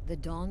 The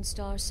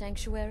Dawnstar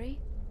Sanctuary?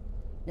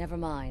 Never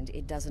mind,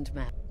 it doesn't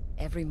matter.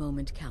 Every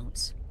moment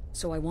counts.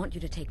 So I want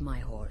you to take my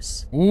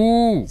horse.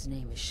 Ooh! His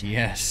name is Shadow.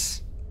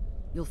 Yes.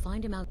 You'll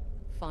find him out.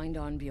 Find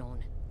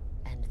Arnbjorn.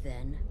 And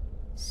then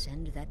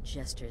send that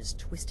Jester's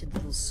twisted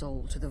little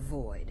soul to the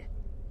void.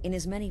 In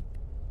as many...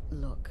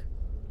 Look.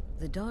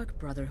 The Dark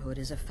Brotherhood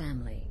is a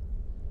family.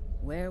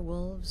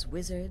 Werewolves,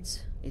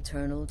 wizards,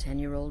 eternal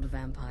 10-year-old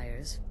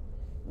vampires.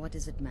 What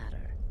does it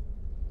matter?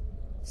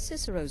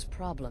 Cicero's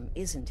problem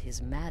isn't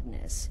his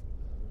madness.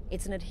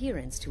 It's an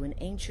adherence to an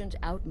ancient,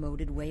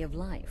 outmoded way of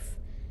life.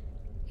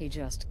 He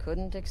just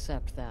couldn't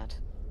accept that.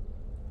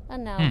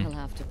 And now he'll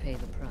have to pay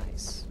the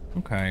price.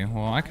 Okay,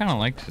 well, I kind of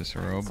liked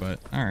Cicero, but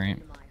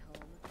alright.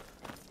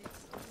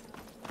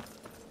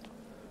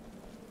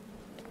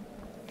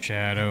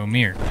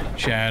 Shadowmere,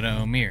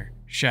 Shadowmere,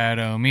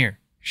 Shadowmere,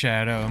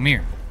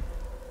 Shadowmere.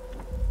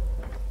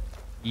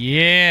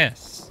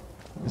 Yes!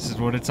 This is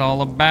what it's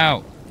all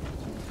about.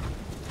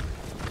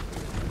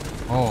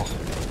 Oh.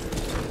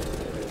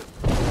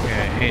 Okay,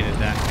 I hated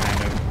that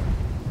kind of.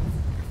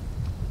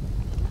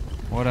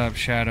 What up,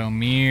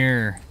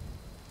 Shadowmere?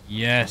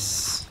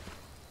 Yes.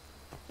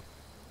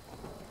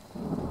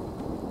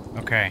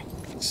 Okay,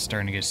 it's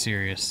starting to get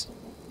serious.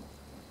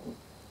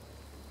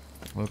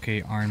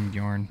 Locate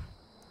Arnbjorn.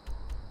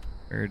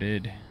 There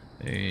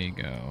you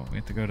go. We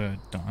have to go to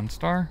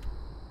Dawnstar?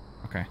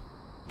 Okay.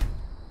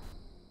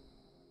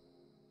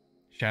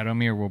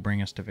 Shadowmere will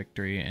bring us to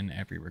victory in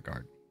every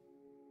regard.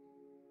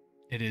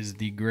 It is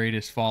the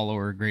greatest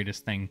follower,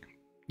 greatest thing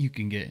you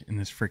can get in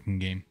this freaking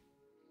game.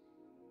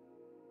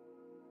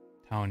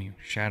 Telling you,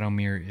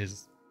 Shadowmere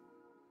is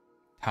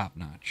top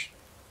notch.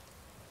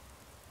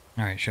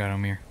 Alright,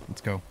 Shadowmere,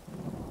 let's go.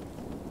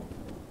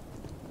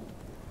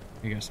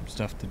 We got some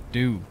stuff to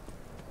do.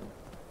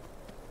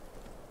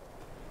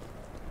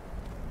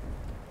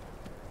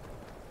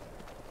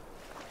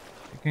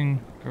 You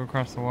can go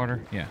across the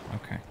water? Yeah,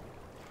 okay.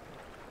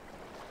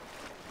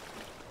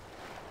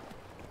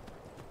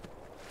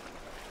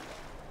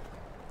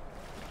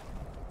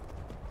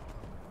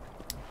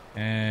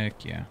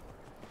 Heck yeah.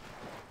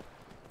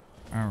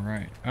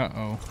 Alright.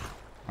 Uh-oh.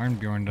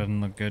 Arnbjorn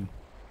doesn't look good.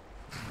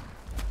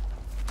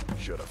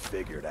 Should have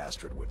figured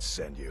Astrid would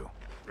send you.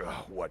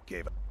 Ugh, what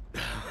gave it?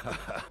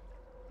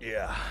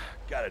 Yeah,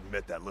 gotta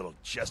admit that little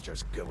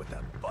Jester's good with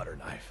that butter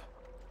knife.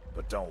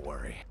 But don't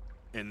worry.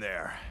 In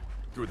there,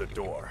 through the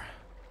door.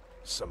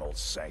 Some old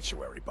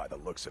sanctuary by the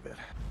looks of it.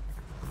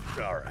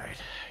 Alright,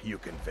 you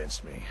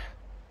convinced me.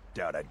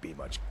 Doubt I'd be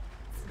much,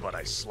 but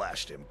I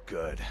slashed him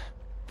good.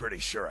 Pretty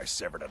sure I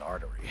severed an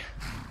artery.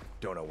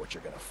 Don't know what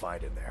you're gonna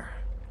find in there.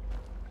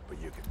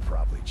 But you could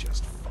probably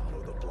just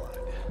follow the blood.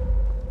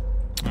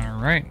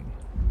 Alright,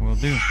 will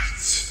do.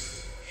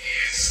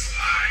 Is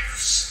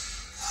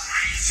life's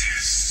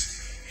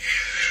greatest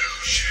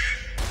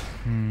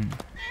illusion.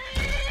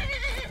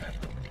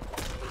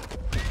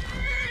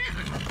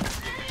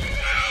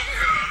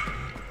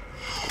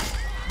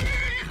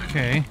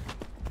 Okay.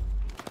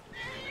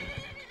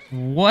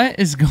 What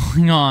is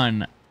going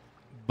on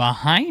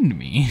behind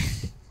me?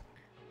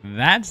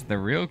 That's the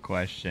real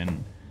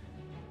question.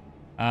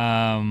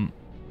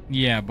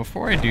 Yeah,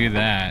 before I do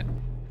that,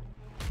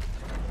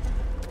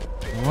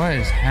 what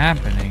is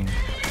happening?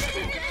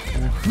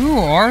 Who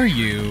are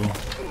you?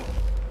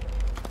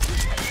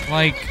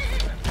 Like,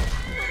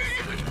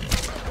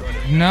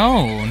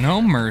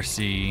 no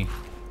mercy.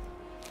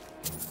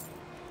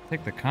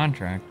 Take the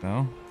contract,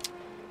 though.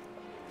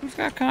 Who's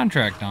got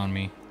contract on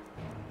me?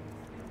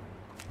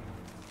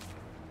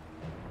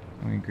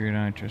 We agreed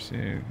on trust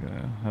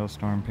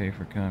Hellstorm pay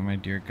for killing my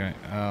dear guy.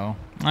 Oh,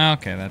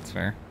 okay, that's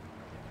fair.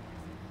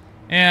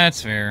 Yeah,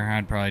 that's fair.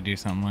 I'd probably do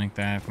something like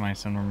that if my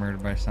son were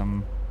murdered by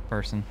some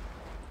person.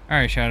 All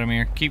right,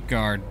 Shadowmere, keep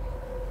guard.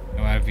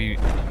 Oh, have you?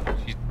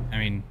 I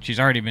mean,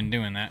 she's already been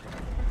doing that.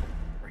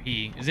 Or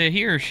he? Is it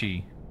he or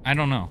she? I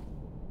don't know.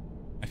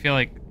 I feel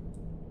like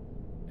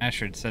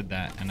Astrid said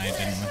that, and I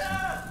didn't listen.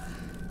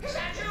 Is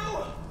that you?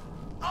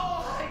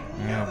 Oh, I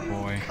knew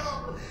Oh boy. you'd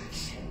come.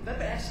 The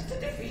best to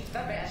defeat the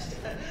best.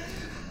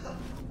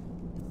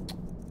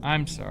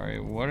 I'm sorry.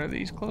 What are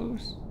these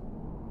clothes?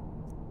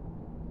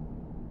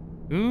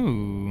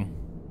 Ooh.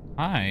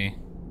 Hi.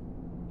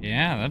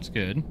 Yeah, that's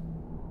good.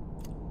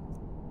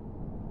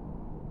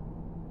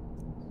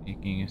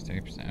 Seeking is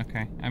 30%.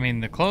 Okay. I mean,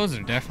 the clothes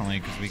are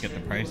definitely because we get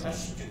the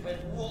prices. Stupid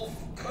wolf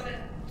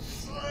couldn't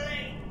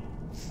slay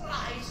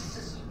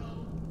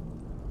Cicero.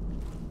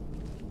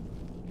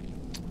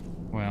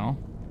 Well.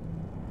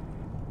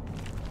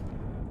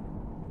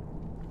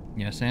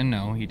 Yes and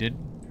no. He did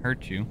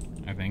hurt you,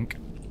 I think.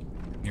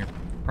 You're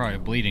probably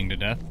bleeding to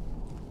death.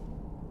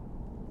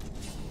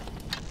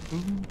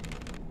 Ooh.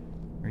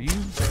 Are you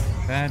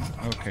bad?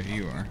 Okay,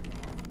 you are.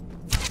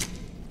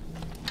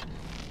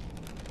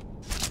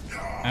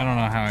 I don't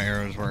know how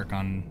arrows work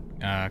on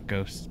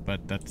ghosts,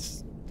 but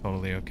that's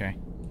totally okay.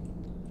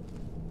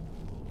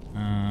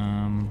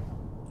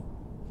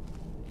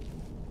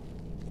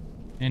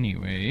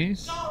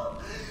 Anyways. No,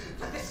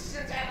 but this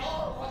isn't at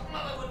all what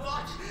Mother would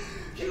want.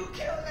 You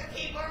kill the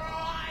keeper or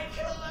I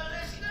kill the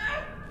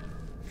listener.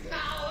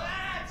 Now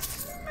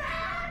that's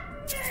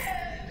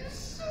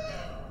madness.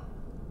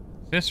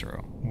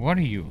 Cicero, what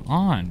are you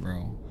on,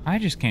 bro? I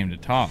just came to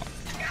talk.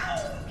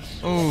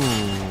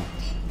 Oh.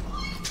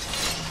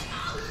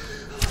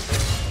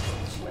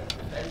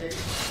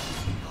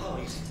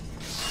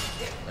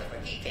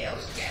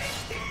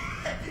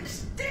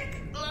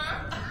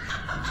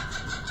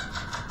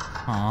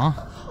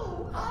 Aw.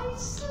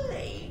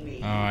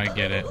 Oh, I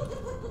get it.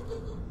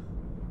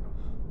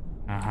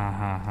 Ha ha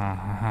ha ha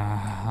ha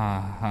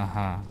ha ha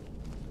ha.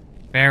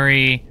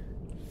 Very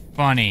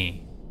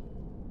funny.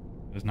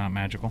 It was not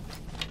magical.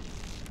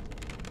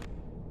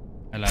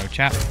 Hello,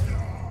 chap.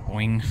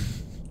 Boing.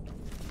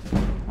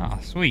 Ah,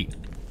 oh, sweet.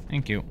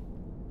 Thank you.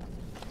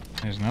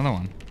 There's another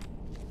one.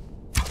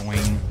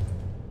 Boing.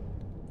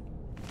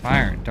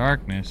 Fire and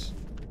darkness.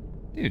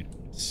 Dude,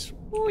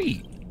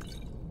 sweet.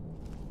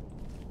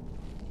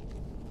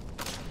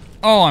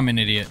 Oh, I'm an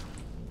idiot.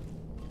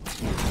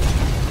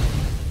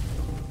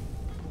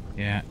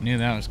 Yeah, knew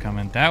that was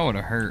coming. That would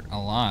have hurt a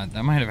lot.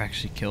 That might have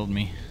actually killed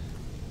me.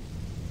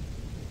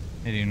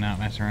 They do not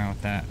mess around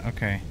with that.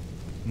 Okay.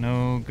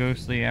 No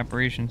ghostly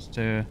apparitions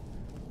to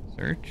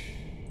search.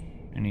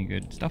 Any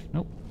good stuff?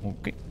 Nope.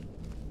 Okay.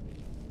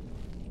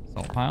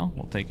 Salt pile.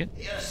 We'll take it.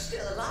 You're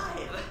still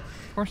alive.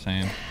 Of course I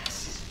am.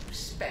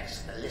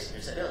 Respects the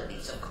listener's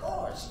abilities, of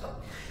course,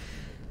 but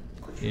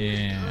could you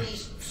Yeah.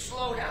 please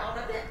slow down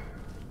a bit?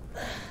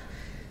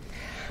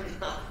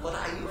 Not what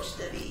I used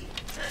to be.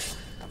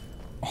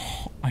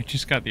 Oh, I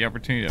just got the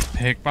opportunity to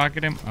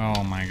pickpocket him.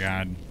 Oh my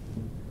god.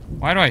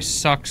 Why do I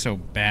suck so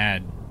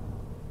bad?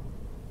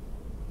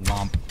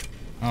 Lump.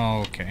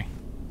 Oh, okay.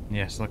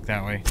 Yes, look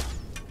that way.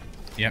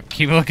 Yep,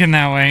 keep looking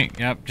that way.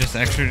 Yep, just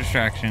extra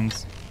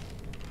distractions.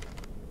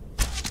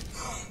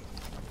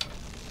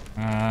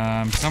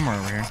 Somewhere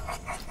over here.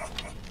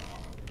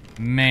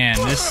 Man,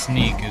 this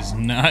sneak is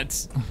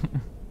nuts.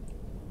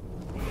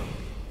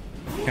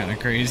 Kinda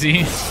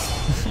crazy.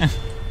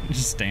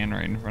 Just stand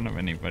right in front of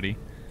anybody.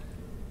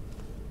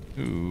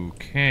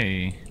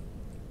 Okay.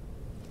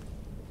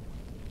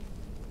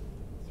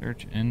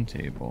 Search end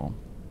table.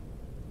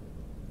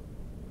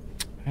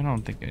 I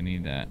don't think I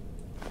need that.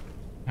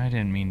 I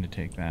didn't mean to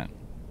take that.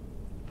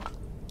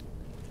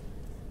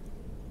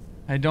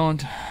 I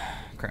don't...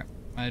 Crap.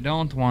 I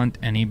don't want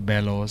any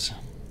bellows.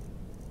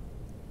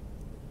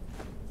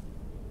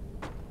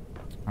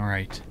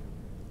 Alright.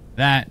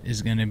 That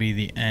is going to be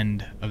the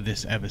end of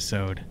this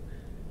episode.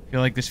 If you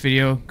like this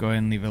video, go ahead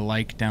and leave a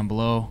like down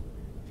below.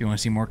 If you want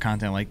to see more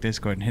content like this,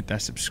 go ahead and hit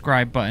that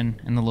subscribe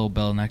button and the little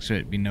bell next to it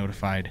to be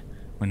notified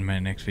when my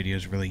next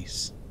videos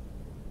release.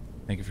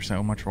 Thank you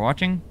so much for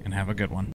watching, and have a good one.